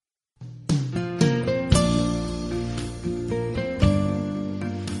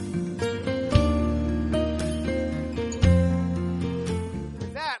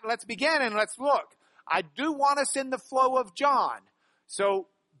let's begin and let's look. I do want us in the flow of John. So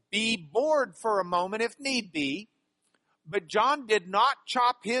be bored for a moment if need be. But John did not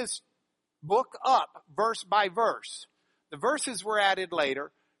chop his book up verse by verse. The verses were added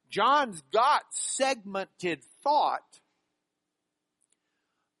later. John's got segmented thought,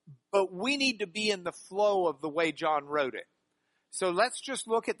 but we need to be in the flow of the way John wrote it. So let's just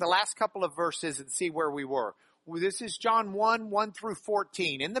look at the last couple of verses and see where we were. This is John 1 through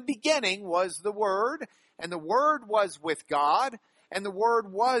 14. In the beginning was the Word, and the Word was with God, and the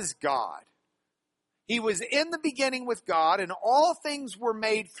Word was God. He was in the beginning with God, and all things were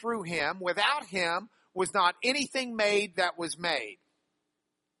made through him. Without him was not anything made that was made.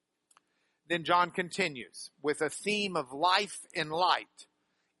 Then John continues with a theme of life and light.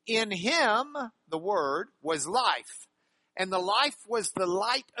 In him, the Word, was life, and the life was the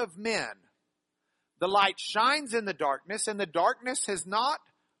light of men. The light shines in the darkness, and the darkness has not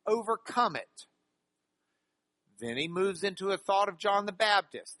overcome it. Then he moves into a thought of John the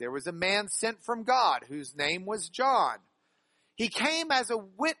Baptist. There was a man sent from God whose name was John. He came as a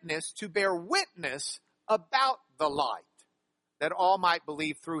witness to bear witness about the light, that all might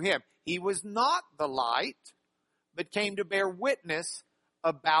believe through him. He was not the light, but came to bear witness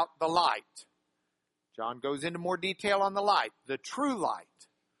about the light. John goes into more detail on the light. The true light,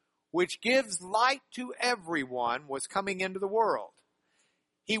 which gives light to everyone, was coming into the world.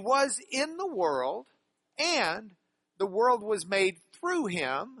 He was in the world, and the world was made through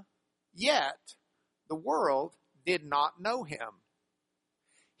him, yet the world did not know him.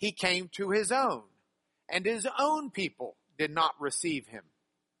 He came to his own, and his own people did not receive him.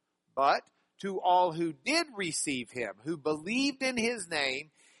 But to all who did receive him, who believed in his name,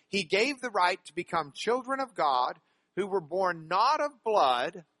 he gave the right to become children of God, who were born not of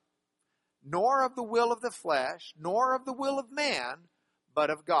blood, nor of the will of the flesh, nor of the will of man, but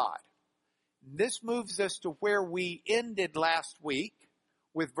of God. This moves us to where we ended last week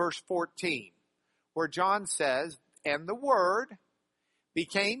with verse 14, where John says, and the Word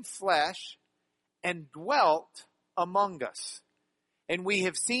became flesh and dwelt among us. And we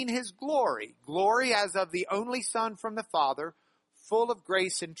have seen his glory, glory as of the only Son from the Father, full of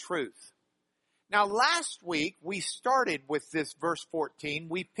grace and truth. Now last week we started with this verse 14.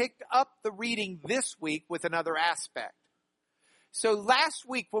 We picked up the reading this week with another aspect. So last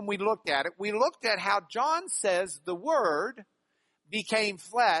week when we looked at it, we looked at how John says the Word became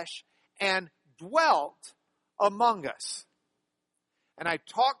flesh and dwelt among us. And I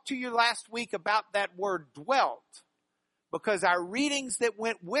talked to you last week about that word dwelt, because our readings that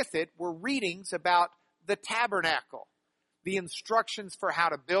went with it were readings about the tabernacle, the instructions for how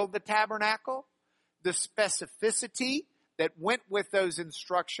to build the tabernacle, the specificity that went with those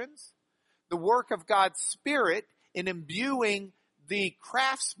instructions, the work of God's Spirit in imbuing the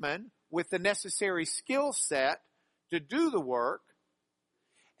craftsman with the necessary skill set to do the work.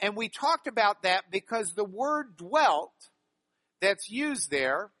 And we talked about that because the word dwelt that's used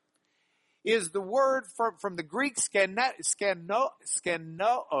there is the word from the Greek skenoo,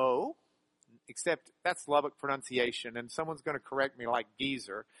 except that's Lubbock pronunciation, and someone's going to correct me like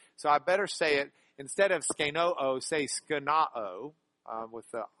geezer. So I better say it, instead of skenoo, say skenao,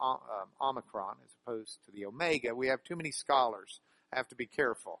 with the omicron as opposed to the omega. We have too many scholars. I have to be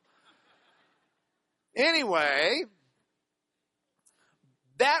careful. Anyway,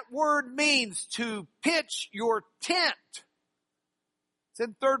 that word means to pitch your tent. It's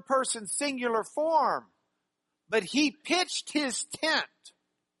in third person singular form. But he pitched his tent,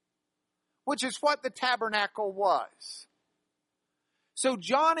 which is what the tabernacle was. So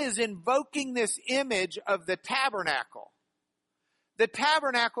John is invoking this image of the tabernacle. The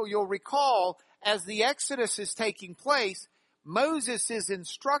tabernacle, you'll recall, as the Exodus is taking place, Moses is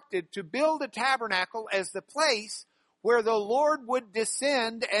instructed to build a tabernacle as the place where the Lord would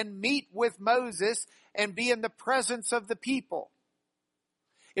descend and meet with Moses and be in the presence of the people.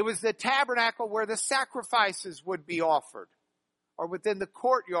 It was the tabernacle where the sacrifices would be offered, or within the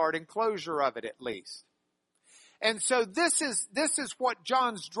courtyard enclosure of it at least. And so this is what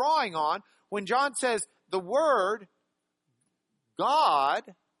John's drawing on when John says the Word,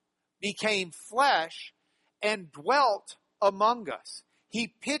 God, became flesh and dwelt among us. He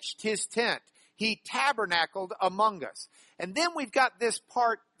pitched his tent. He tabernacled among us. And then we've got this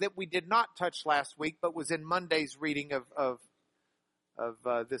part that we did not touch last week, but was in Monday's reading of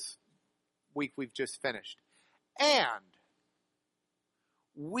this week we've just finished. And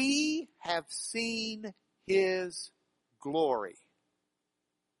we have seen his glory.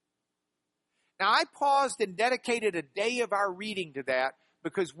 Now I paused and dedicated a day of our reading to that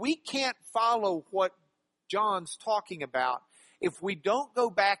because we can't follow what John's talking about if we don't go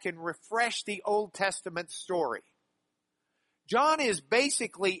back and refresh the Old Testament story. John is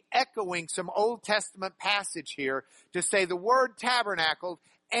basically echoing some Old Testament passage here to say the word tabernacled,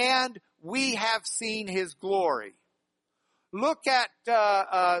 and we have seen his glory. Look at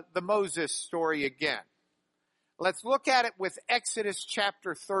the Moses story again. Let's look at it with Exodus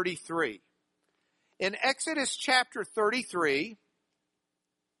chapter 33. In Exodus chapter 33,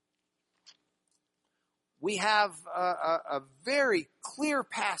 we have a very clear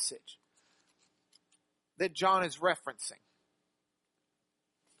passage that John is referencing.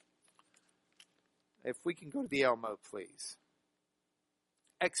 If we can go to the Elmo, please.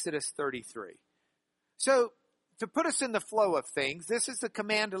 Exodus 33. So, to put us in the flow of things, this is the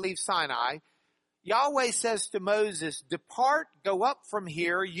command to leave Sinai. Yahweh says to Moses, "Depart, go up from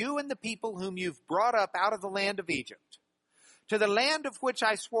here, you and the people whom you've brought up out of the land of Egypt, to the land of which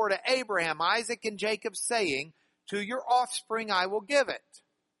I swore to Abraham, Isaac, and Jacob, saying, to your offspring I will give it.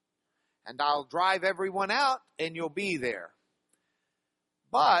 And I'll drive everyone out, and you'll be there.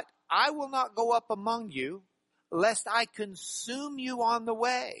 But I will not go up among you, lest I consume you on the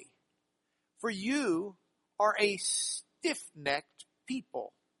way. For you are a stiff-necked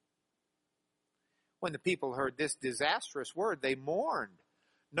people." When the people heard this disastrous word, they mourned.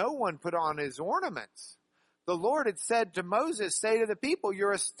 No one put on his ornaments. The Lord had said to Moses, "Say to the people,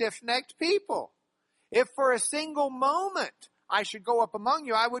 you're a stiff-necked people. If for a single moment I should go up among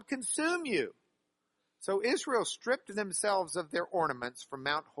you, I would consume you." So Israel stripped themselves of their ornaments from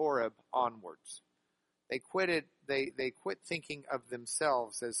Mount Horeb onwards. They quit thinking of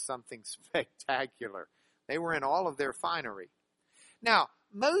themselves as something spectacular. They were in all of their finery. Now,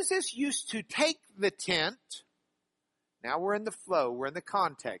 Moses used to take the tent. Now we're in the flow, we're in the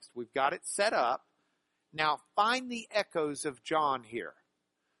context. We've got it set up. Now find the echoes of John here.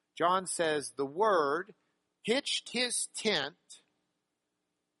 John says, the Word pitched his tent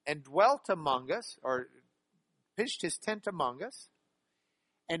and dwelt among us, or pitched his tent among us,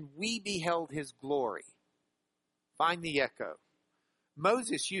 and we beheld his glory. Find the echo.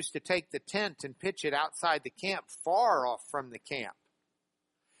 Moses used to take the tent and pitch it outside the camp, far off from the camp.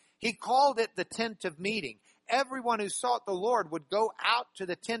 He called it the tent of meeting. Everyone who sought the Lord would go out to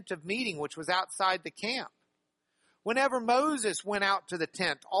the tent of meeting, which was outside the camp. Whenever Moses went out to the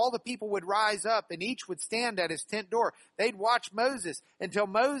tent, all the people would rise up and each would stand at his tent door. They'd watch Moses until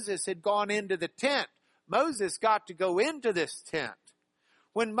Moses had gone into the tent. Moses got to go into this tent.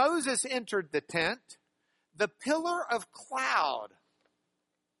 When Moses entered the tent, the pillar of cloud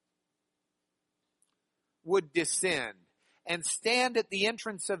would descend and stand at the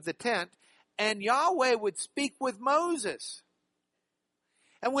entrance of the tent, and Yahweh would speak with Moses.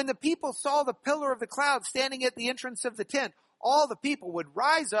 And when the people saw the pillar of the cloud standing at the entrance of the tent, all the people would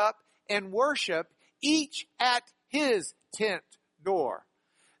rise up and worship, each at his tent door.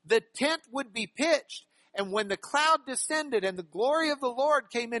 The tent would be pitched, and when the cloud descended and the glory of the Lord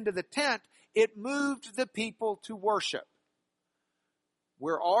came into the tent, it moved the people to worship.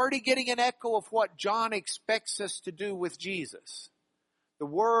 We're already getting an echo of what John expects us to do with Jesus. The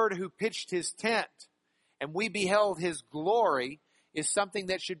Word who pitched his tent, and we beheld his glory, is something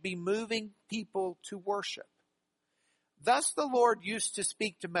that should be moving people to worship. Thus the Lord used to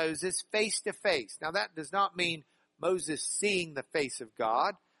speak to Moses face to face. Now that does not mean Moses seeing the face of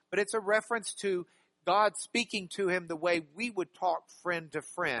God, but it's a reference to God speaking to him the way we would talk friend to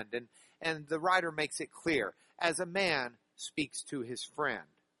friend. And the writer makes it clear, as a man speaks to his friend.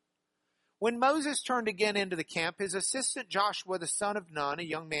 When Moses turned again into the camp, his assistant Joshua, the son of Nun, a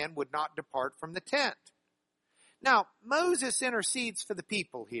young man, would not depart from the tent. Now, Moses intercedes for the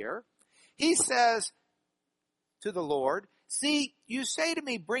people here. He says to the Lord, "See, you say to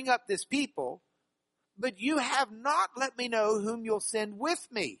me, bring up this people, but you have not let me know whom you'll send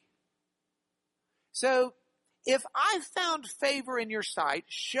with me. So, if I've found favor in your sight,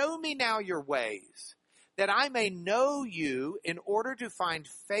 show me now your ways, that I may know you in order to find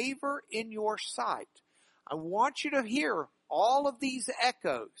favor in your sight." I want you to hear all of these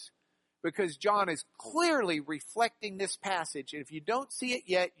echoes, because John is clearly reflecting this passage. And if you don't see it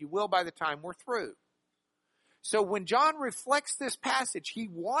yet, you will by the time we're through. So when John reflects this passage, he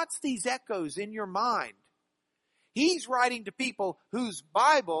wants these echoes in your mind. He's writing to people whose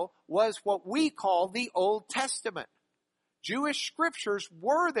Bible was what we call the Old Testament. Jewish scriptures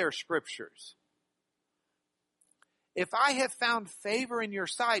were their scriptures. If I have found favor in your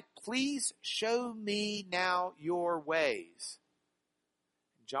sight, please show me now your ways.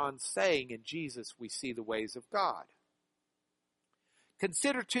 John's saying, in Jesus we see the ways of God.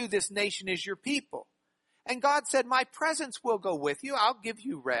 Consider too, this nation is your people. And God said, my presence will go with you. I'll give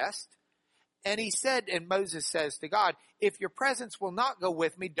you rest. And he said, and Moses says to God, if your presence will not go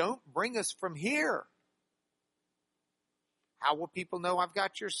with me, don't bring us from here. How will people know I've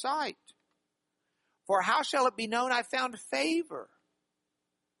got your sight? For how shall it be known I found favor?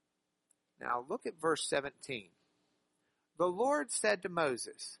 Now look at verse 17. The Lord said to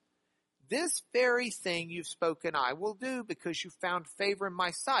Moses, this very thing you've spoken I will do because you found favor in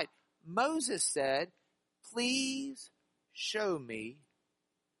my sight. Moses said, please show me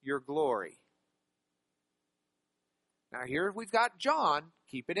your glory. Now here we've got John.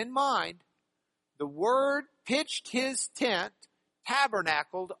 Keep it in mind. The Word pitched his tent,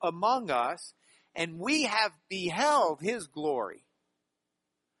 tabernacled among us, and we have beheld his glory.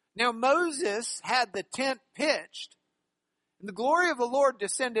 Now Moses had the tent pitched, and the glory of the Lord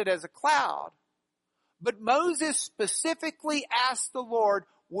descended as a cloud. But Moses specifically asked the Lord,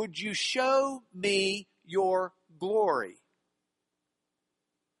 would you show me your glory?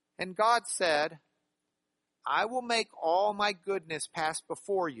 And God said, I will make all my goodness pass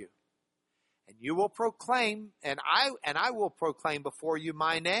before you, and you will proclaim, and I will proclaim before you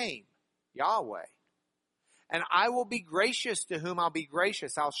my name, Yahweh. And I will be gracious to whom I'll be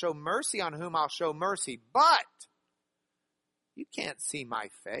gracious. I'll show mercy on whom I'll show mercy. But you can't see my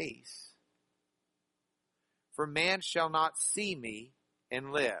face. For man shall not see me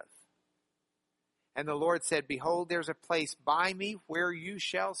and live. And the Lord said, behold, there's a place by me where you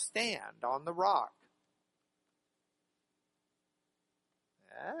shall stand on the rock.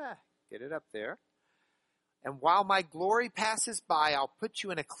 Get it up there. And while my glory passes by, I'll put you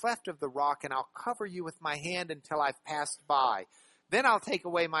in a cleft of the rock, and I'll cover you with my hand until I've passed by. Then I'll take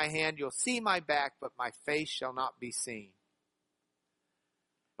away my hand. You'll see my back, but my face shall not be seen.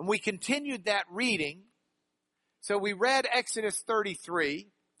 And we continued that reading. So we read Exodus 33.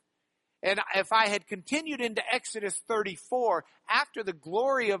 And if I had continued into Exodus 34, after the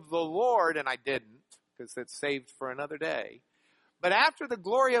glory of the Lord, and I didn't, because it's saved for another day, but after the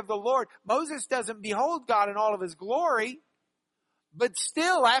glory of the Lord, Moses doesn't behold God in all of his glory, but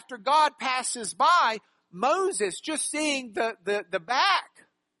still after God passes by, Moses just seeing the back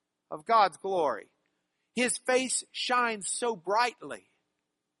of God's glory, his face shines so brightly.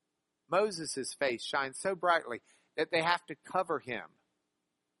 Moses' face shines so brightly that they have to cover him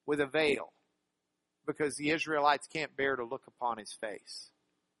with a veil because the Israelites can't bear to look upon his face.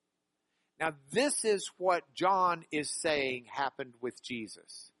 Now, this is what John is saying happened with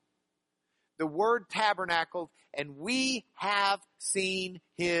Jesus. The Word tabernacled, and we have seen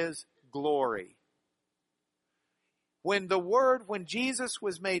his glory. When Jesus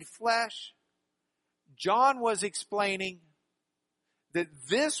was made flesh, John was explaining that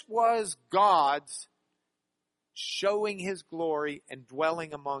this was God's showing his glory and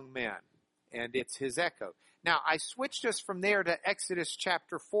dwelling among men. And it's his echo. Now, I switched us from there to Exodus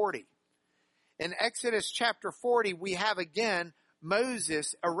chapter 40. In Exodus chapter 40, we have again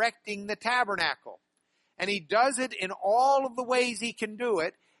Moses erecting the tabernacle. And he does it in all of the ways he can do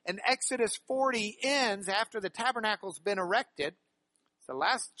it. And Exodus 40 ends after the tabernacle's been erected. It's the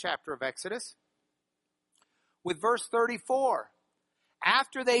last chapter of Exodus. With verse 34.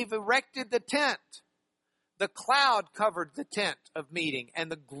 After they've erected the tent, the cloud covered the tent of meeting,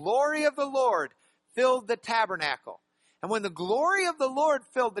 and the glory of the Lord filled the tabernacle. And when the glory of the Lord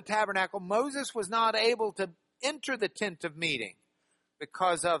filled the tabernacle, Moses was not able to enter the tent of meeting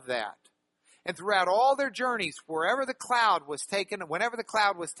because of that. And throughout all their journeys, whenever the cloud was taken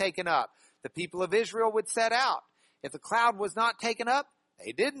up, the people of Israel would set out. If the cloud was not taken up,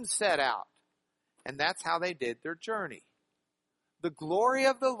 they didn't set out. And that's how they did their journey. The glory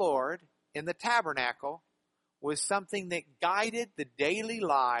of the Lord in the tabernacle was something that guided the daily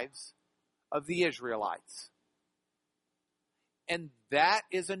lives of the Israelites. And that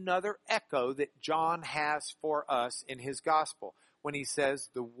is another echo that John has for us in his gospel. When he says,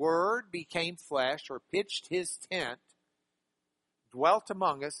 the Word became flesh, or pitched his tent, dwelt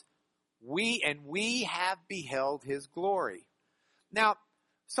among us, we have beheld his glory. Now,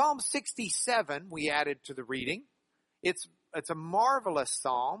 Psalm 67 we added to the reading. It's a marvelous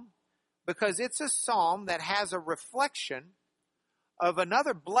psalm because it's a psalm that has a reflection of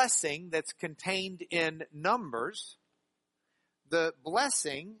another blessing that's contained in Numbers. The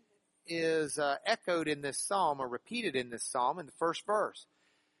blessing is echoed in this psalm or repeated in this psalm in the first verse.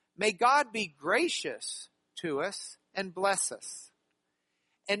 May God be gracious to us and bless us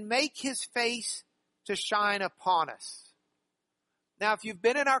and make his face to shine upon us. Now, if you've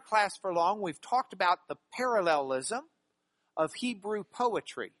been in our class for long, we've talked about the parallelism of Hebrew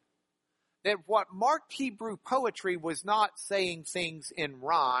poetry. That what marked Hebrew poetry was not saying things in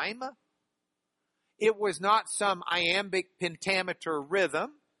rhyme. It was not some iambic pentameter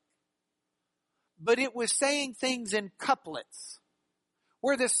rhythm. but it was saying things in couplets,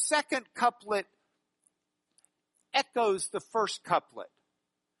 where the second couplet echoes the first couplet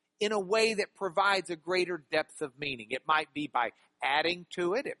in a way that provides a greater depth of meaning. It might be by adding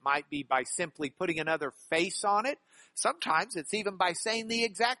to it. It might be by simply putting another face on it. Sometimes it's even by saying the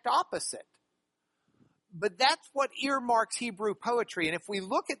exact opposite. But that's what earmarks Hebrew poetry. And if we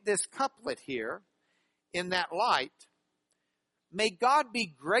look at this couplet here in that light, may God be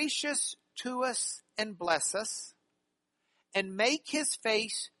gracious to us and bless us, and make his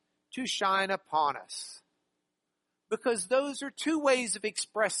face to shine upon us. Because those are two ways of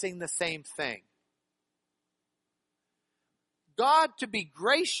expressing the same thing. God to be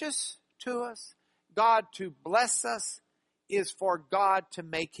gracious to us, God to bless us, is for God to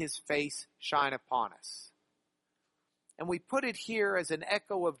make his face shine upon us. And we put it here as an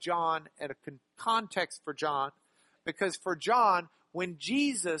echo of John and a context for John, because for John, when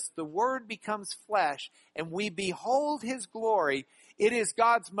Jesus, the Word, becomes flesh and we behold his glory, it is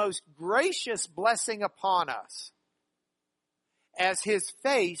God's most gracious blessing upon us as his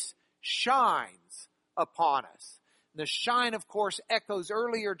face shines upon us. The shine, of course, echoes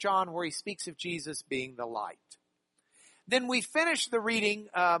earlier John where he speaks of Jesus being the light. Then we finish the reading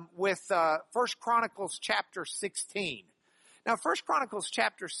with 1 Chronicles chapter 16. Now, 1 Chronicles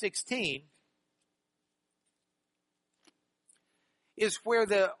chapter 16 is where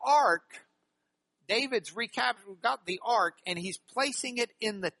the ark, David's got the ark, and he's placing it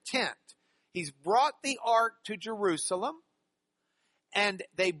in the tent. He's brought the ark to Jerusalem, and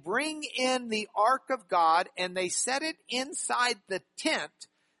they bring in the ark of God, and they set it inside the tent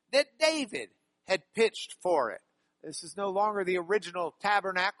that David had pitched for it. This is no longer the original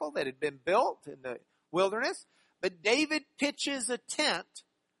tabernacle that had been built in the wilderness, but David pitches a tent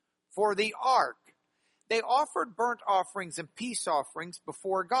for the ark. They offered burnt offerings and peace offerings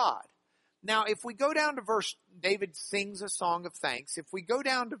before God. Now, if we go down to David sings a song of thanks. If we go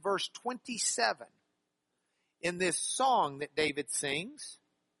down to verse 27, in this song that David sings,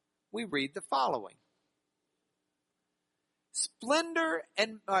 we read the following. Splendor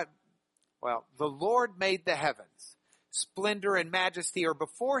and, the Lord made the heavens. Splendor and majesty are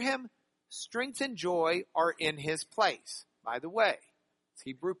before him. Strength and joy are in his place. By the way, it's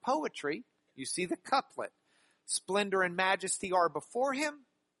Hebrew poetry. You see the couplet. Splendor and majesty are before him.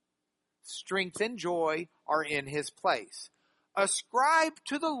 Strength and joy are in his place. Ascribe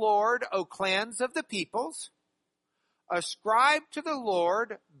to the Lord, O clans of the peoples. Ascribe to the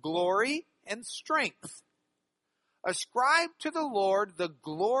Lord glory and strength. Ascribe to the Lord the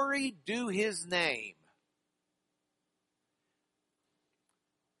glory due his name.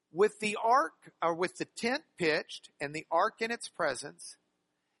 With the ark, or with the tent pitched and the ark in its presence,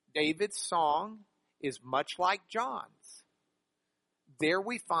 David's song is much like John's. There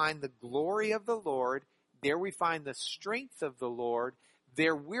we find the glory of the Lord. There we find the strength of the Lord.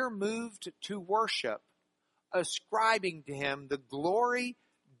 There we're moved to worship, ascribing to him the glory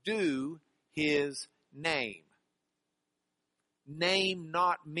due his name. Name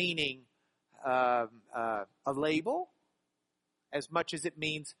not meaning a label, as much as it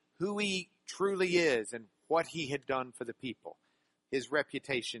means who he truly is and what he had done for the people, his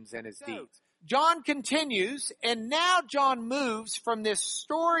reputations and his deeds. John continues, and now John moves from this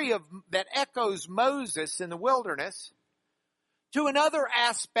story that echoes Moses in the wilderness to another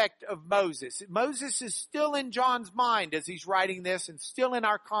aspect of Moses. Moses is still in John's mind as he's writing this and still in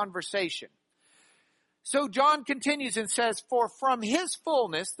our conversation. So John continues and says, for from his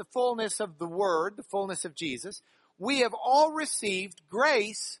fullness, the fullness of the Word, the fullness of Jesus, we have all received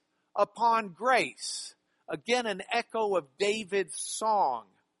grace upon grace. Again, an echo of David's song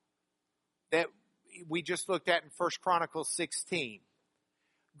that we just looked at in 1 Chronicles 16.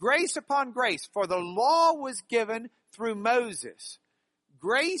 Grace upon grace, for the law was given through Moses.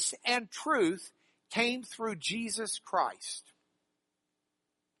 Grace and truth came through Jesus Christ.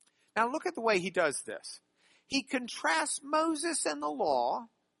 Now look at the way he does this. He contrasts Moses and the law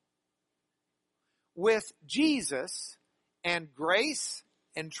with Jesus and grace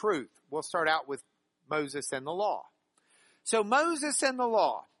and truth. We'll start out with Moses and the law. So Moses and the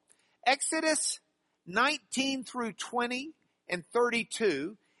law. Exodus 19 through 20 and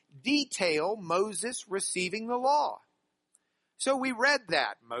 32 detail Moses receiving the law. So we read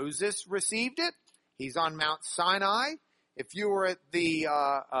that. Moses received it. He's on Mount Sinai. If you were at the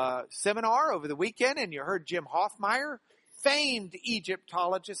seminar over the weekend and you heard Jim Hoffmeyer, famed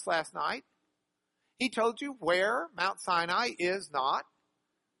Egyptologist last night, he told you where Mount Sinai is not.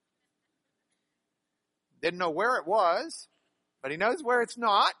 Didn't know where it was, but he knows where it's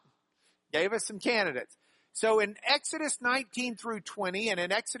not. Gave us some candidates. So in Exodus 19 through 20 and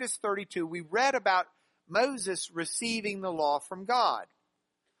in Exodus 32, we read about Moses receiving the law from God.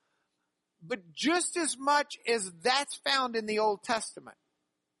 But just as much as that's found in the Old Testament,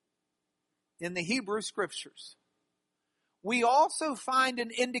 in the Hebrew Scriptures, we also find an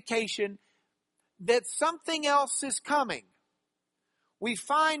indication that something else is coming. We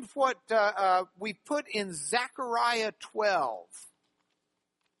find what we put in Zechariah 12.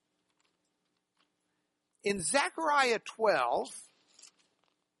 In Zechariah 12,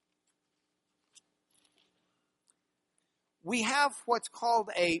 we have what's called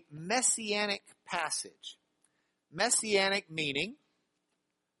a messianic passage. Messianic meaning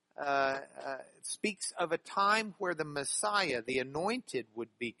speaks of a time where the Messiah, the anointed, would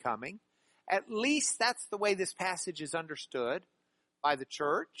be coming. At least that's the way this passage is understood by the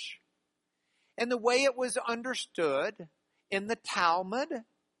church, and the way it was understood in the Talmud,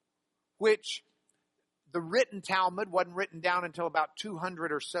 which the written Talmud wasn't written down until about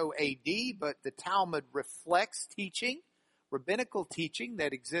 200 or so AD, but the Talmud reflects teaching, rabbinical teaching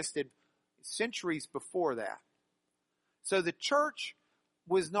that existed centuries before that. So the church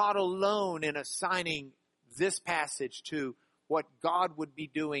was not alone in assigning this passage to what God would be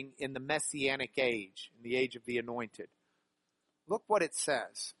doing in the Messianic age, in the age of the anointed. Look what it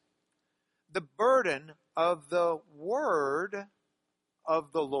says. The burden of the word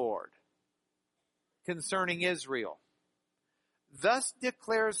of the Lord concerning Israel. Thus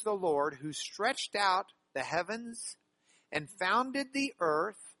declares the Lord, who stretched out the heavens and founded the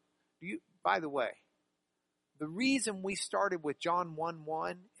earth. By the way, the reason we started with John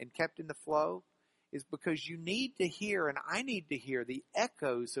 1:1 and kept in the flow is because you need to hear, and I need to hear, the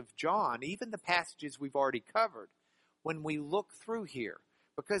echoes of John, even the passages we've already covered, when we look through here.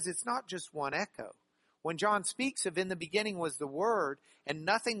 Because it's not just one echo. When John speaks of in the beginning was the Word, and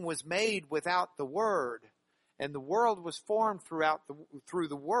nothing was made without the Word, and the world was formed through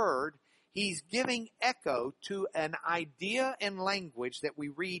the Word, he's giving echo to an idea and language that we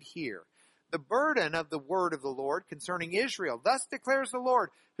read here. The burden of the word of the Lord concerning Israel. Thus declares the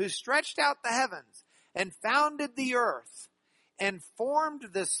Lord, who stretched out the heavens and founded the earth and formed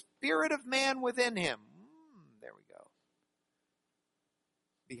the spirit of man within him. There we go.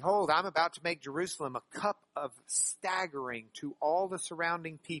 Behold, I'm about to make Jerusalem a cup of staggering to all the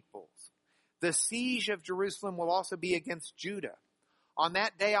surrounding peoples. The siege of Jerusalem will also be against Judah. On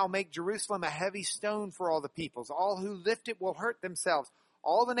that day I'll make Jerusalem a heavy stone for all the peoples. All who lift it will hurt themselves.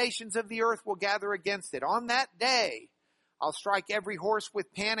 All the nations of the earth will gather against it. On that day, I'll strike every horse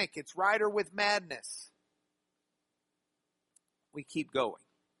with panic, its rider with madness. We keep going.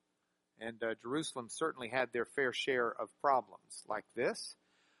 And Jerusalem certainly had their fair share of problems like this.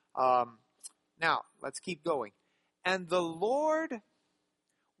 Now, let's keep going. And the Lord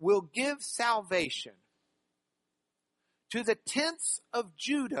will give salvation to the tents of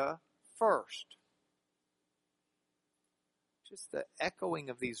Judah first. Just the echoing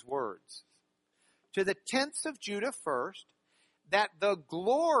of these words. To the tents of Judah first, that the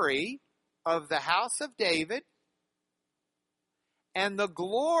glory of the house of David and the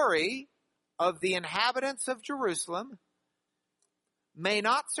glory of the inhabitants of Jerusalem may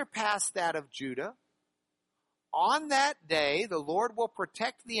not surpass that of Judah. On that day, the Lord will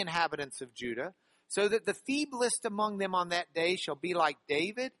protect the inhabitants of Judah, so that the feeblest among them on that day shall be like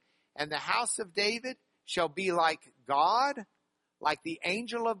David, and the house of David shall be like God, like the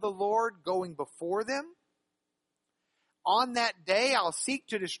angel of the Lord going before them. On that day, I'll seek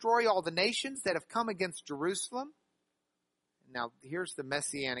to destroy all the nations that have come against Jerusalem. Now, here's the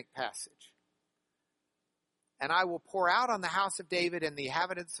messianic passage. And I will pour out on the house of David and the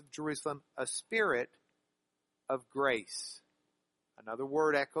inhabitants of Jerusalem a spirit of grace. Another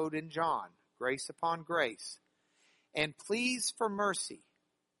word echoed in John. Grace upon grace. And pleas for mercy.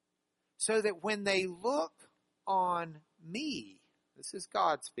 So that when they look on me, this is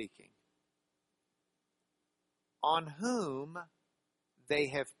God speaking, on whom they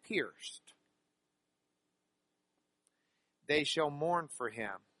have pierced, they shall mourn for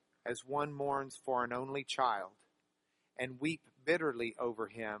him as one mourns for an only child, and weep bitterly over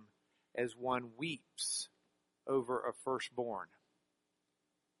him as one weeps over a firstborn.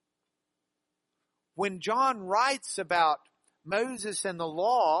 When John writes about Moses and the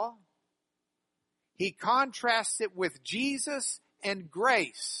law, he contrasts it with Jesus and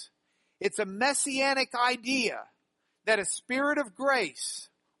grace. It's a messianic idea that a spirit of grace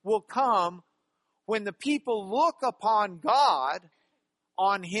will come when the people look upon God,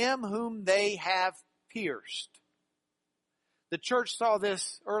 on him whom they have pierced. The church saw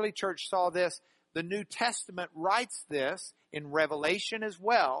this, early church saw this. The New Testament writes this in Revelation as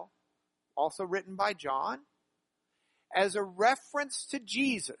well. also written by John, as a reference to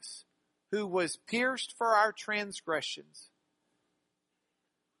Jesus, who was pierced for our transgressions,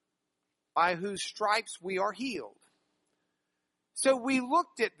 by whose stripes we are healed. So we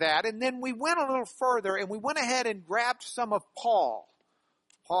looked at that, and then we went a little further, and we went ahead and grabbed some of Paul.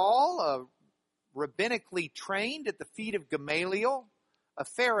 Paul, rabbinically trained at the feet of Gamaliel, a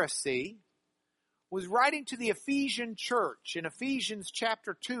Pharisee, was writing to the Ephesian church in Ephesians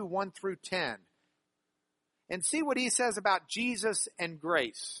chapter 2, 1 through 10. And see what he says about Jesus and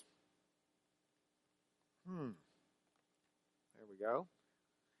grace. There we go.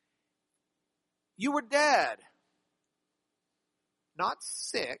 You were dead. Not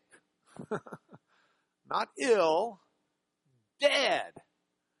sick. Not ill. Dead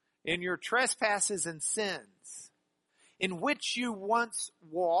in your trespasses and sins, in which you once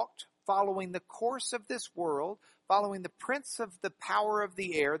walked, following the course of this world, following the prince of the power of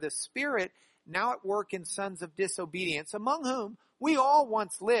the air, the spirit now at work in sons of disobedience, among whom we all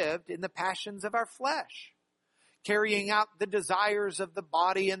once lived in the passions of our flesh, carrying out the desires of the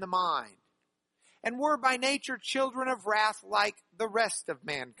body and the mind, and were by nature children of wrath like the rest of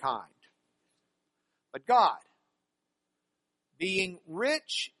mankind. But God, being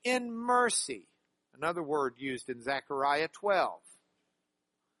rich in mercy, another word used in Zechariah 12,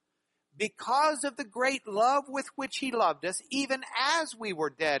 because of the great love with which he loved us, even as we were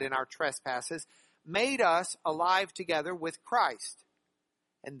dead in our trespasses, made us alive together with Christ.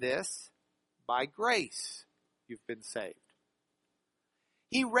 And this, by grace, you've been saved.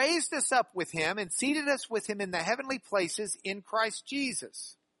 He raised us up with him and seated us with him in the heavenly places in Christ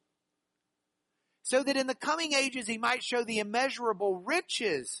Jesus, so that in the coming ages he might show the immeasurable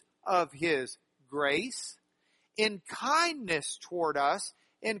riches of his grace in kindness toward us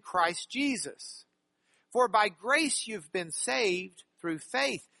in Christ Jesus. For by grace you've been saved through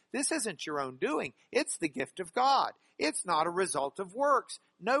faith. This isn't your own doing. It's the gift of God. It's not a result of works.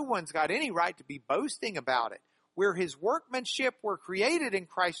 No one's got any right to be boasting about it. We're his workmanship. We're created in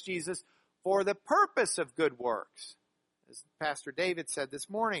Christ Jesus for the purpose of good works. As Pastor David said this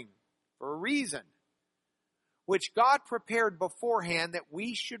morning, for a reason, which God prepared beforehand that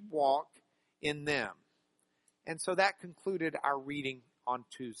we should walk in them. And so that concluded our reading on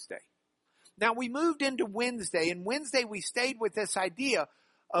Tuesday. Now we moved into Wednesday, and Wednesday we stayed with this idea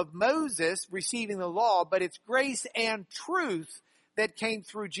of Moses receiving the law, but it's grace and truth that came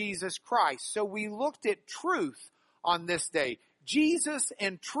through Jesus Christ. So we looked at truth on this day. Jesus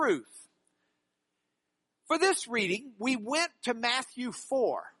and truth. For this reading, we went to Matthew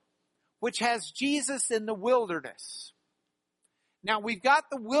 4, which has Jesus in the wilderness. Now we've got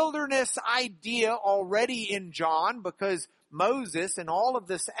the wilderness idea already in John, because Moses and all of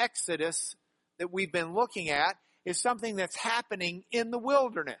this Exodus that we've been looking at is something that's happening in the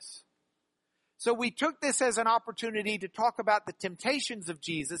wilderness. So we took this as an opportunity to talk about the temptations of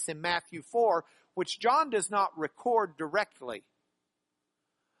Jesus in Matthew 4, which John does not record directly.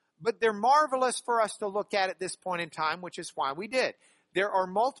 But they're marvelous for us to look at this point in time, which is why we did. There are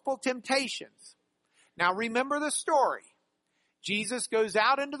multiple temptations. Now remember the story. Jesus goes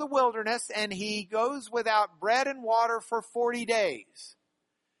out into the wilderness and he goes without bread and water for 40 days.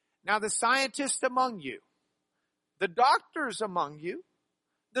 Now the scientists among you, the doctors among you,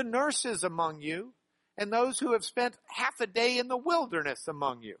 the nurses among you, and those who have spent half a day in the wilderness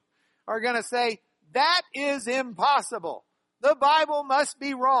among you are going to say, that is impossible. The Bible must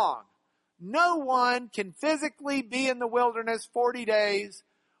be wrong. No one can physically be in the wilderness 40 days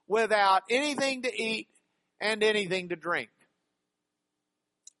without anything to eat and anything to drink.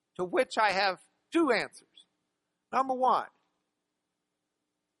 To which I have two answers. Number one,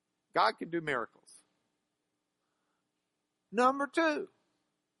 God can do miracles. Number two,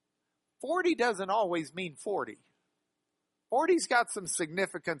 40 doesn't always mean 40. 40's got some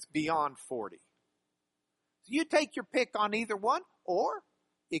significance beyond 40. So you take your pick on either one, or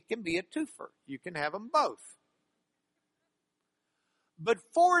it can be a twofer. You can have them both. But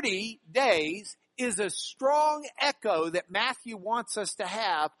 40 days is a strong echo that Matthew wants us to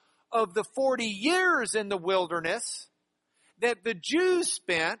have of the 40 years in the wilderness that the Jews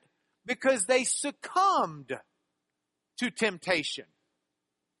spent because they succumbed to temptation.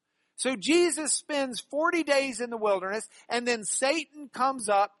 So Jesus spends 40 days in the wilderness, and then Satan comes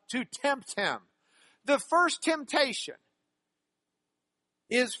up to tempt him. The first temptation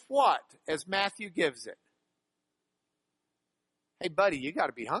is what, as Matthew gives it? Hey, buddy, you got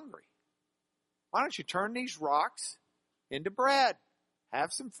to be hungry. Why don't you turn these rocks into bread?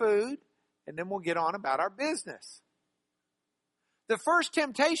 Have some food, and then we'll get on about our business. The first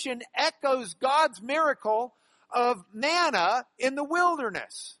temptation echoes God's miracle of manna in the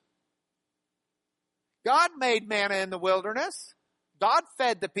wilderness. God made manna in the wilderness. God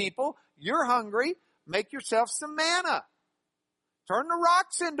fed the people. You're hungry. Make yourself some manna. Turn the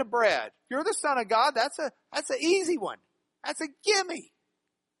rocks into bread. If you're the Son of God, that's an easy one. That's a gimme.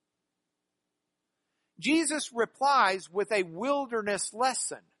 Jesus replies with a wilderness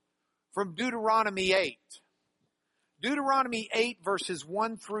lesson from Deuteronomy 8. Deuteronomy 8 verses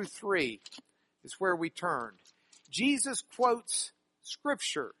 1 through 3 is where we turned. Jesus quotes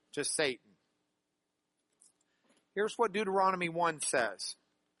Scripture to Satan. Here's what Deuteronomy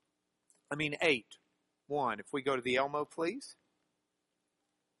 8, 1. If we go to the Elmo, please.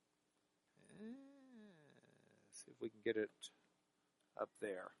 Let's see if we can get it up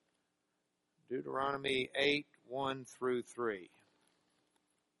there. Deuteronomy 8, 1 through 3.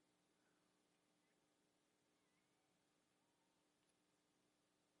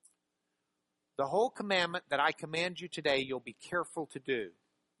 The whole commandment that I command you today, you'll be careful to do.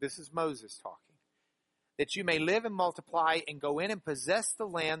 This is Moses talking. That you may live and multiply and go in and possess the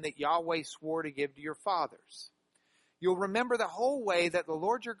land that Yahweh swore to give to your fathers. You'll remember the whole way that the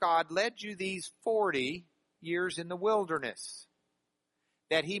Lord your God led you these 40 years in the wilderness,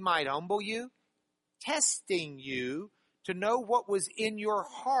 that he might humble you, testing you to know what was in your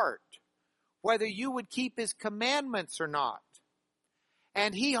heart, whether you would keep his commandments or not.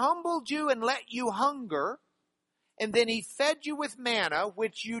 And he humbled you and let you hunger, and then he fed you with manna,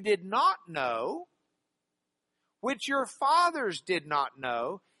 which you did not know, which your fathers did not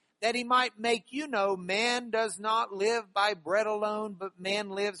know, that he might make you know man does not live by bread alone, but man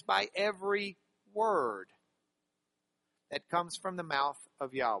lives by every word that comes from the mouth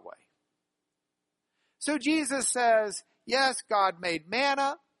of Yahweh. So Jesus says, yes, God made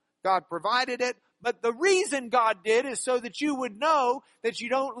manna, God provided it, but the reason God did is so that you would know that you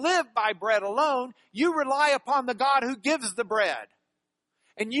don't live by bread alone. You rely upon the God who gives the bread.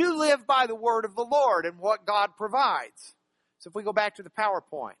 And you live by the word of the Lord and what God provides. So if we go back to the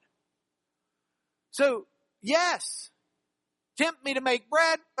PowerPoint. So, yes, tempt me to make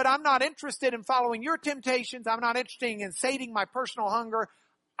bread, but I'm not interested in following your temptations. I'm not interested in sating my personal hunger.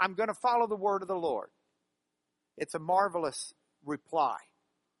 I'm going to follow the word of the Lord. It's a marvelous reply.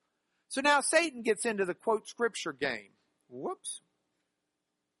 So now Satan gets into the quote scripture game. Whoops.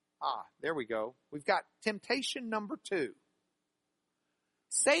 There we go. We've got temptation number 2.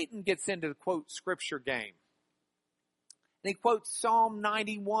 Satan gets into the quote scripture game. And he quotes Psalm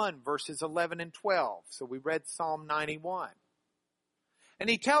 91 verses 11 and 12. So we read Psalm 91. And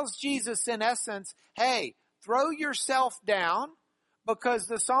he tells Jesus in essence, hey, throw yourself down because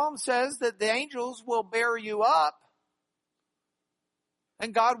the Psalm says that the angels will bear you up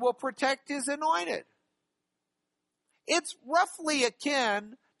and God will protect his anointed. It's roughly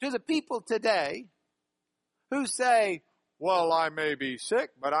akin to the people today who say, well, I may be sick,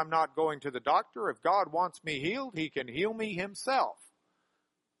 but I'm not going to the doctor. If God wants me healed, he can heal me himself.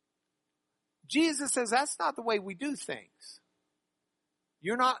 Jesus says that's not the way we do things.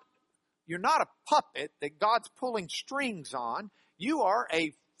 You're not a puppet that God's pulling strings on. You are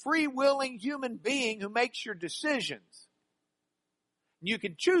a free-willing human being who makes your decisions. You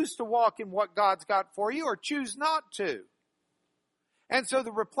can choose to walk in what God's got for you or choose not to. And so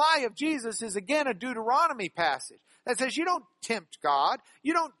the reply of Jesus is again a Deuteronomy passage that says you don't tempt God.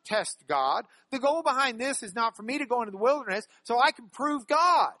 You don't test God. The goal behind this is not for me to go into the wilderness so I can prove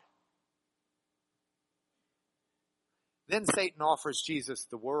God. Then Satan offers Jesus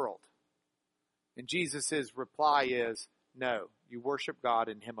the world. And Jesus' reply is, no, you worship God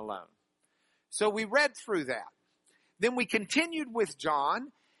and him alone. So we read through that. Then we continued with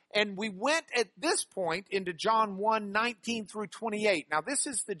John, and we went at this point into John 1, 19 through 28. Now this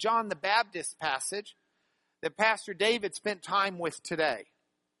is the John the Baptist passage that Pastor David spent time with today.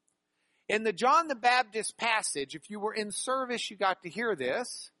 In the John the Baptist passage, if you were in service, you got to hear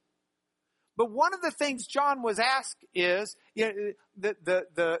this. But one of the things John was asked is,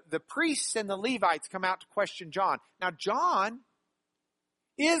 the priests and the Levites come out to question John. Now John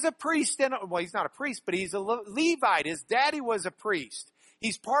is a priest, well, he's not a priest, but he's a Levite. His daddy was a priest.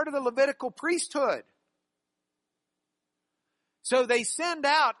 He's part of the Levitical priesthood. So they send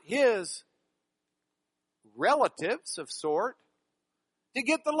out his relatives of sort to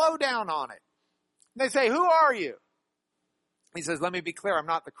get the lowdown on it. And they say, who are you? He says, let me be clear, I'm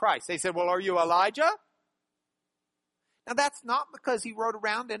not the Christ. They said, well, are you Elijah? Now that's not because he rode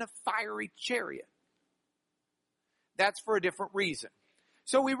around in a fiery chariot. That's for a different reason.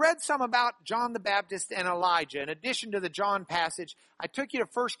 So we read some about John the Baptist and Elijah. In addition to the John passage, I took you to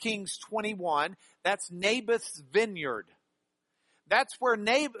 1 Kings 21. That's Naboth's vineyard. That's where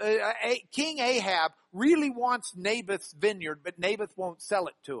King Ahab really wants Naboth's vineyard, but Naboth won't sell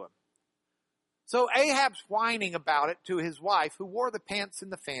it to him. So Ahab's whining about it to his wife, who wore the pants in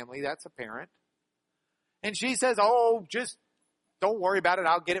the family. That's apparent. And she says, oh, just don't worry about it.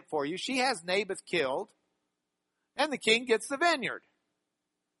 I'll get it for you. She has Naboth killed. And the king gets the vineyard.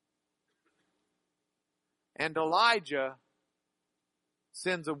 And Elijah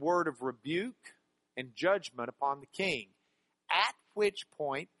sends a word of rebuke and judgment upon the king. At which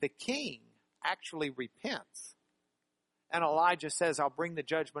point the king actually repents. And Elijah says, I'll bring the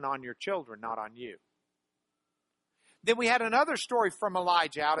judgment on your children, not on you. Then we had another story from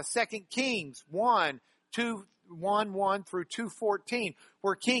Elijah out of 2 Kings 1 through 2:14,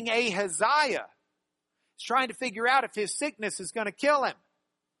 where King Ahaziah is trying to figure out if his sickness is going to kill him.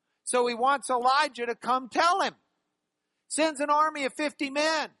 So he wants Elijah to come tell him. Sends an army of 50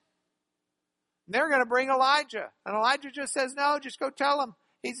 men. And they're going to bring Elijah. And Elijah just says, no, just go tell him.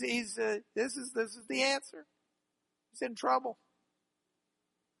 This is the answer. He's in trouble.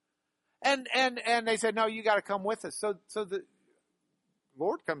 And they said, no, you got to come with us. So the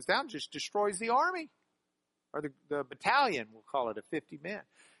Lord comes down, just destroys the army. Or the battalion, we'll call it, of 50 men.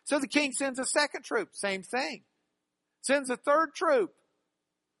 So the king sends a second troop, same thing. Sends a third troop.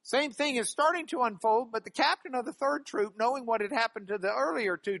 Same thing is starting to unfold, but the captain of the third troop, knowing what had happened to the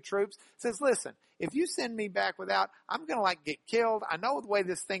earlier two troops, says, listen, if you send me back without, I'm going to get killed. I know the way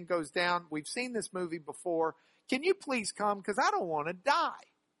this thing goes down. We've seen this movie before. Can you please come? Because I don't want to die.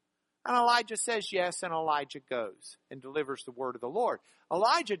 And Elijah says yes, and Elijah goes and delivers the word of the Lord.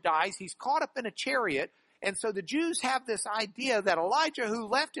 Elijah dies. He's caught up in a chariot. And so the Jews have this idea that Elijah, who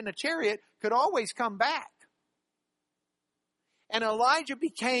left in a chariot, could always come back. And Elijah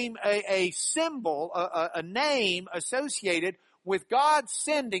became a symbol, a name associated with God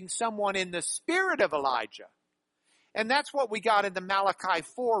sending someone in the spirit of Elijah. And that's what we got in the Malachi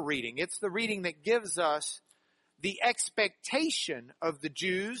 4 reading. It's the reading that gives us the expectation of the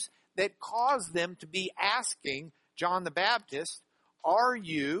Jews that caused them to be asking John the Baptist, are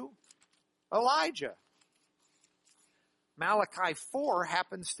you Elijah? Malachi 4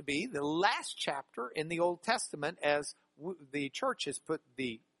 happens to be the last chapter in the Old Testament as the church has put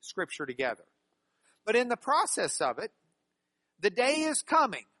the scripture together. But in the process of it, the day is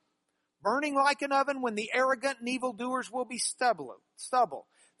coming, burning like an oven, when the arrogant and evildoers will be stubble.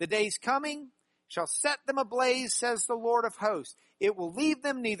 The day's coming, shall set them ablaze, says the Lord of hosts. It will leave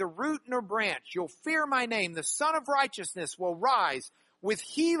them neither root nor branch. You'll fear my name. The Son of Righteousness will rise with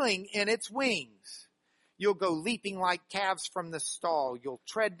healing in its wings. You'll go leaping like calves from the stall. You'll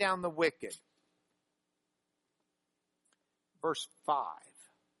tread down the wicked. Verse 5.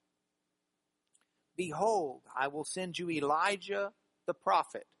 Behold, I will send you Elijah the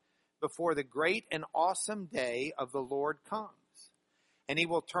prophet before the great and awesome day of the Lord comes. And he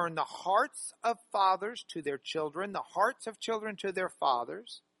will turn the hearts of fathers to their children, the hearts of children to their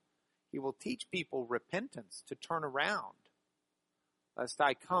fathers. He will teach people repentance to turn around, lest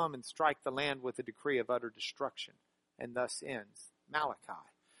I come and strike the land with a decree of utter destruction. And thus ends Malachi.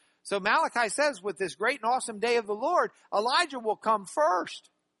 So Malachi says, with this great and awesome day of the Lord, Elijah will come first.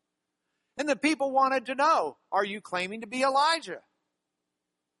 And the people wanted to know, are you claiming to be Elijah?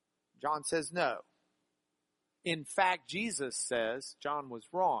 John says no. In fact, Jesus says John was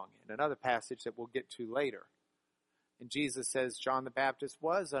wrong in another passage that we'll get to later. And Jesus says John the Baptist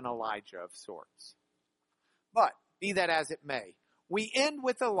was an Elijah of sorts. But be that as it may, we end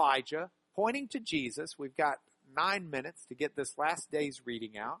with Elijah pointing to Jesus. We've got 9 minutes to get this last day's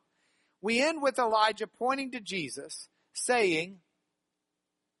reading out. We end with Elijah pointing to Jesus, saying,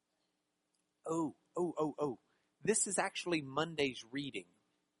 oh, this is actually Monday's reading.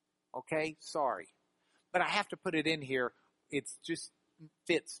 Okay, sorry. But I have to put it in here. It just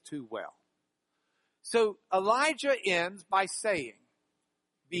fits too well. So Elijah ends by saying,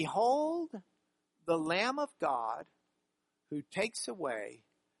 behold the Lamb of God who takes away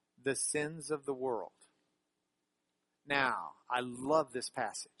the sins of the world. Now, I love this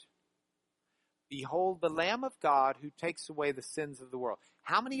passage. Behold the Lamb of God who takes away the sins of the world.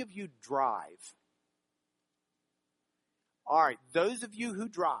 How many of you drive? All right, those of you who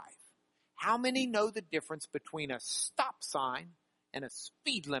drive, how many know the difference between a stop sign and a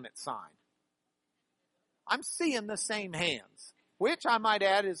speed limit sign? I'm seeing the same hands, which I might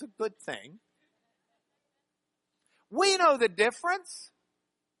add is a good thing. We know the difference.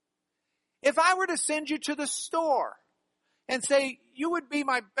 If I were to send you to the store and say, you would be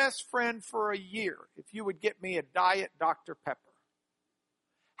my best friend for a year if you would get me a Diet Dr. Pepper.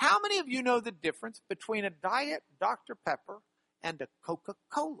 How many of you know the difference between a Diet Dr. Pepper and a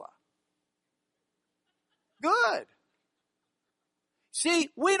Coca-Cola? Good. See,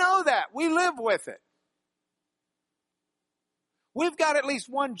 we know that. We live with it. We've got at least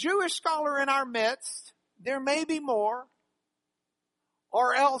one Jewish scholar in our midst. There may be more.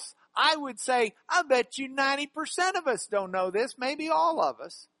 Or else I would say, I bet you 90% of us don't know this. Maybe all of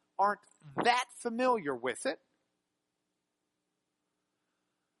us aren't that familiar with it.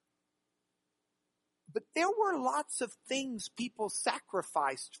 But there were lots of things people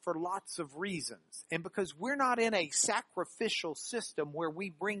sacrificed for lots of reasons. And because we're not in a sacrificial system where we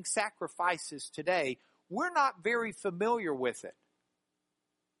bring sacrifices today, we're not very familiar with it.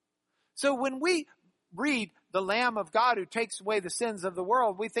 So when we read the Lamb of God who takes away the sins of the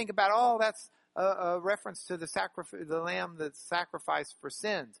world, we think about, oh, that's a reference to the Lamb that's sacrificed for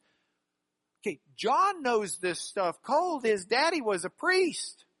sins. Okay, John knows this stuff cold. His daddy was a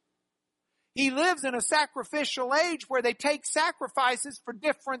priest. He lives in a sacrificial age where they take sacrifices for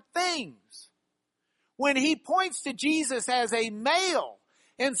different things. When he points to Jesus as a male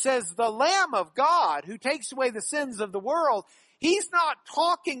and says, the Lamb of God who takes away the sins of the world, he's not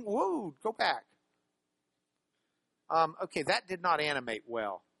talking, whoa, go back. Okay, that did not animate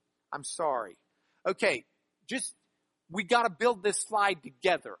well. I'm sorry. Okay, we got to build this slide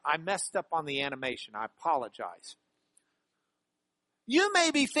together. I messed up on the animation. I apologize. You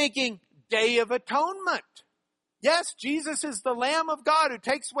may be thinking, Day of Atonement. Yes, Jesus is the Lamb of God who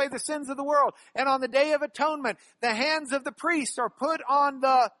takes away the sins of the world. And on the Day of Atonement, the hands of the priests are put on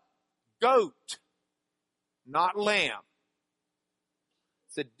the goat, not lamb.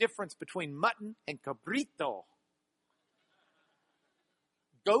 It's a difference between mutton and cabrito.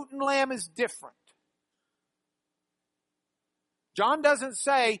 Goat and lamb is different. John doesn't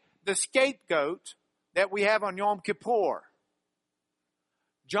say the scapegoat that we have on Yom Kippur.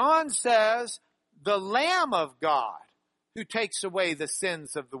 John says the Lamb of God who takes away the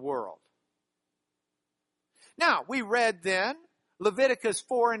sins of the world. Now, we read then Leviticus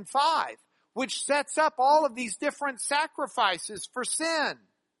 4 and 5, which sets up all of these different sacrifices for sin.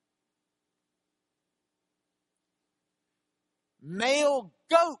 Male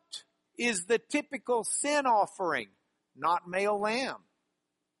goat is the typical sin offering, not male lamb.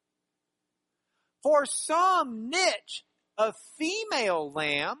 For some niche, a female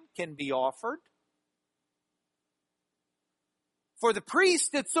lamb can be offered. For the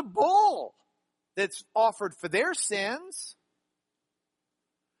priest, it's a bull that's offered for their sins.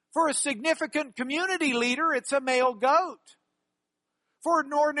 For a significant community leader, it's a male goat. For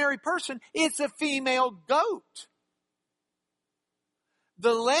an ordinary person, it's a female goat.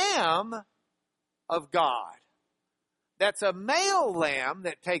 The Lamb of God, that's a male lamb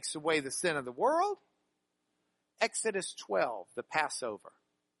that takes away the sin of the world. Exodus 12, the Passover.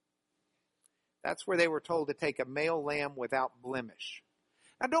 That's where they were told to take a male lamb without blemish.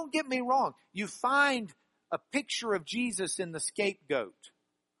 Now don't get me wrong. You find a picture of Jesus in the scapegoat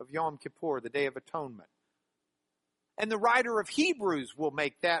of Yom Kippur, the Day of Atonement. And the writer of Hebrews will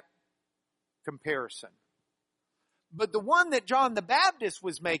make that comparison. But the one that John the Baptist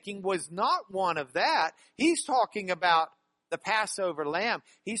was making was not one of that. He's talking about the Passover lamb.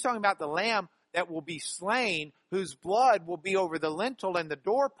 He's talking about the lamb that will be slain, whose blood will be over the lintel and the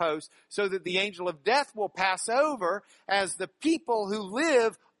doorpost, so that the angel of death will pass over as the people who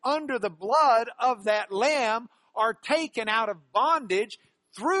live under the blood of that lamb are taken out of bondage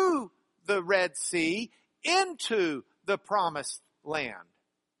through the Red Sea into the promised land.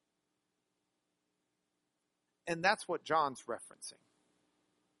 And that's what John's referencing.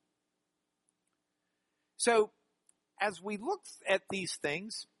 So, as we look at these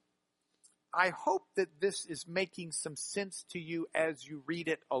things, I hope that this is making some sense to you as you read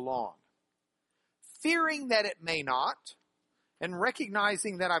it along. Fearing that it may not, and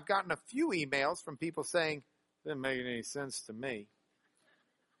recognizing that I've gotten a few emails from people saying, it doesn't make any sense to me.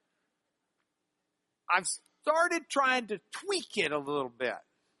 I've started trying to tweak it a little bit.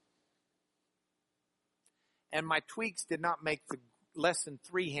 And my tweaks did not make the lesson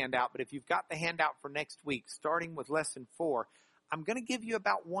 3 handout, but if you've got the handout for next week, starting with lesson 4, I'm going to give you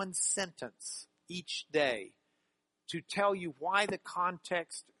about one sentence each day to tell you why the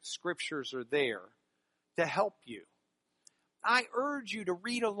context scriptures are there to help you. I urge you to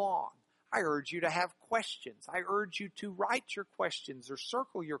read along. I urge you to have questions. I urge you to write your questions or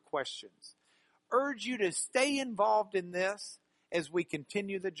circle your questions. Urge you to stay involved in this as we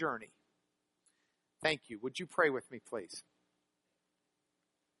continue the journey. Thank you. Would you pray with me, please?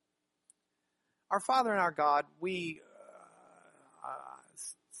 Our Father and our God, we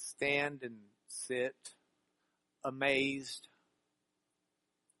stand and sit amazed.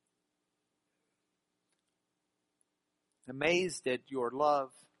 Amazed at your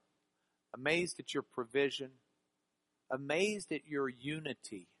love, amazed at your provision, amazed at your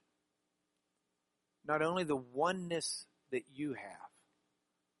unity. Not only the oneness that you have,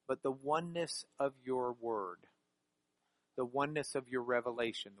 but the oneness of your word, the oneness of your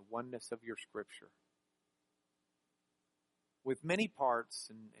revelation, the oneness of your scripture, with many parts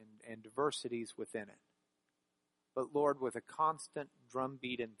and diversities within it. But Lord, with a constant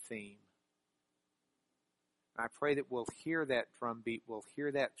drumbeat and theme. And I pray that we'll hear that drumbeat, we'll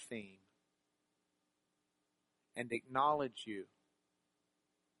hear that theme, and acknowledge you,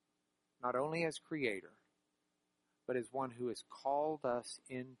 not only as Creator, but as one who has called us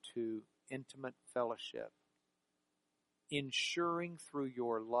into intimate fellowship, ensuring through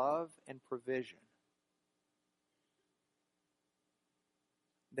your love and provision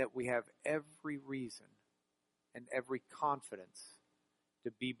that we have every reason and every confidence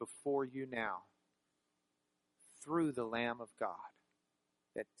to be before you now through the Lamb of God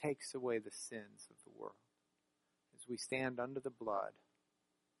that takes away the sins of the world. As we stand under the blood,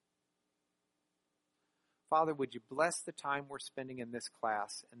 Father, would you bless the time we're spending in this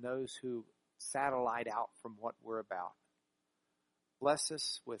class and those who satellite out from what we're about. Bless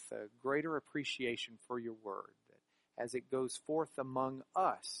us with a greater appreciation for your word, that as it goes forth among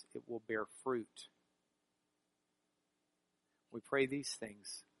us, it will bear fruit. We pray these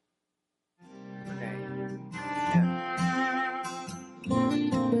things